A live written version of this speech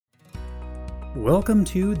Welcome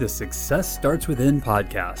to the Success Starts Within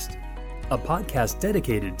podcast, a podcast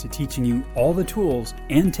dedicated to teaching you all the tools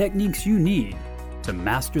and techniques you need to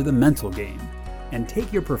master the mental game and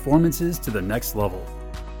take your performances to the next level.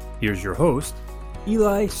 Here's your host,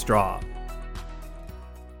 Eli Straw.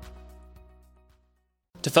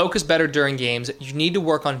 To focus better during games, you need to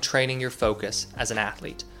work on training your focus as an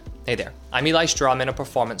athlete. Hey there, I'm Eli Straw, I'm a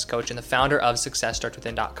performance coach and the founder of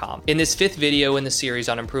SuccessStartsWithin.com. In this fifth video in the series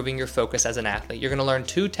on improving your focus as an athlete, you're going to learn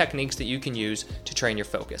 2 techniques that you can use to train your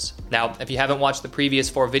focus. Now, if you haven't watched the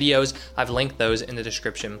previous 4 videos, I've linked those in the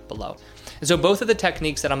description below. And so both of the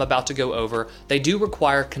techniques that I'm about to go over, they do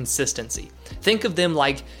require consistency. Think of them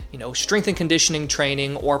like, strength and conditioning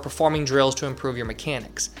training or performing drills to improve your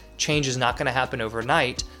mechanics. Change is not going to happen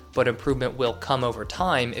overnight, but improvement will come over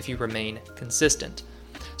time if you remain consistent.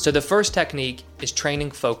 So the first technique is training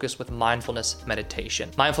focus with mindfulness meditation.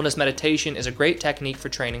 Mindfulness meditation is a great technique for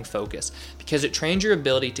training focus because it trains your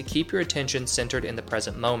ability to keep your attention centered in the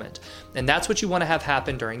present moment. And that's what you want to have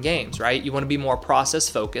happen during games, right? You want to be more process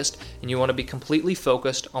focused and you want to be completely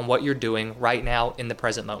focused on what you're doing right now in the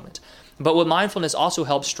present moment. But what mindfulness also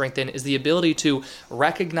helps strengthen is the ability to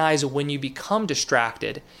recognize when you become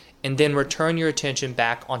distracted and then return your attention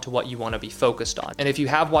back onto what you want to be focused on. And if you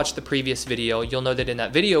have watched the previous video, you'll know that in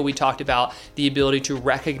that video we talked about the ability to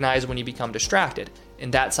recognize when you become distracted.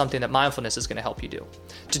 And that's something that mindfulness is going to help you do.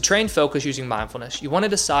 To train focus using mindfulness, you want to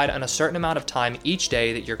decide on a certain amount of time each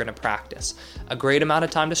day that you're going to practice. A great amount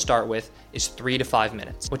of time to start with is 3 to 5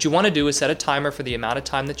 minutes. What you want to do is set a timer for the amount of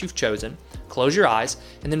time that you've chosen, close your eyes,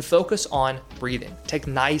 and then focus on breathing. Take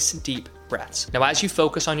nice, deep breaths. Now, as you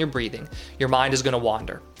focus on your breathing, your mind is going to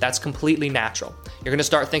wander. That's completely natural. You're going to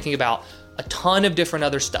start thinking about a ton of different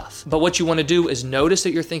other stuff. But what you want to do is notice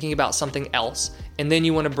that you're thinking about something else, and then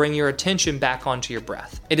you want to bring your attention back onto your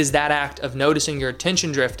breath. It is that act of noticing your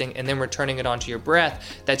attention drifting and then returning it onto your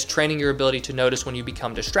breath that's training your ability to notice when you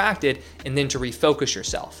become distracted and then to refocus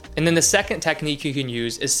yourself. And then the second technique you can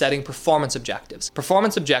use is setting performance objectives.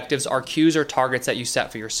 Performance objectives are cues or targets that you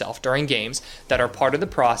set for yourself during games that are part of the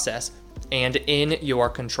process and in your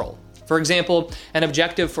control. For example, an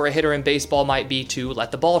objective for a hitter in baseball might be to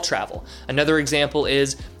let the ball travel. Another example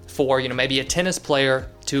is for maybe a tennis player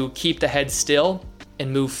to keep the head still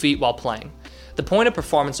and move feet while playing. The point of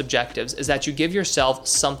performance objectives is that you give yourself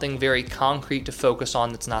something very concrete to focus on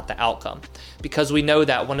that's not the outcome. Because we know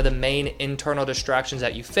that one of the main internal distractions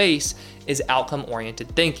that you face is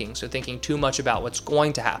outcome-oriented thinking, so thinking too much about what's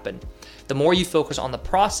going to happen. The more you focus on the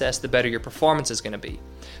process, the better your performance is going to be.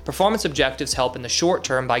 Performance objectives help in the short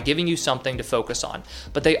term by giving you something to focus on,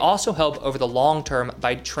 but they also help over the long term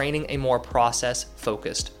by training a more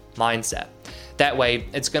process-focused mindset. That way,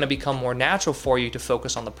 it's going to become more natural for you to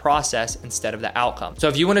focus on the process instead of the outcome. So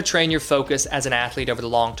if you want to train your focus as an athlete over the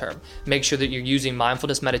long term, make sure that you're using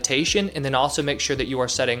mindfulness meditation and then also make sure that you are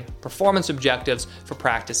setting performance objectives for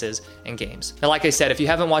practices and games. Now, like I said, if you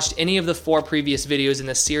haven't watched any of the 4 previous videos in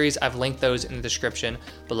this series, I've linked those in the description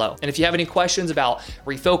below. And if you have any questions about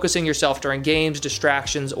refocusing yourself during games,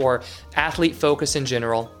 distractions, or athlete focus in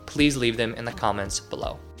general, please leave them in the comments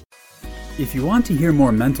below. If you want to hear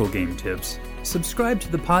more mental game tips, subscribe to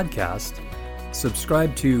the podcast,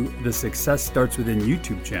 subscribe to the Success Starts Within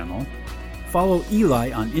YouTube channel, follow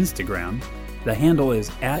Eli on Instagram, the handle is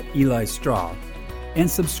 @EliStraw, and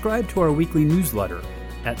subscribe to our weekly newsletter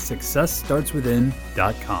at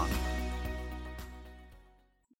SuccessStartsWithin.com.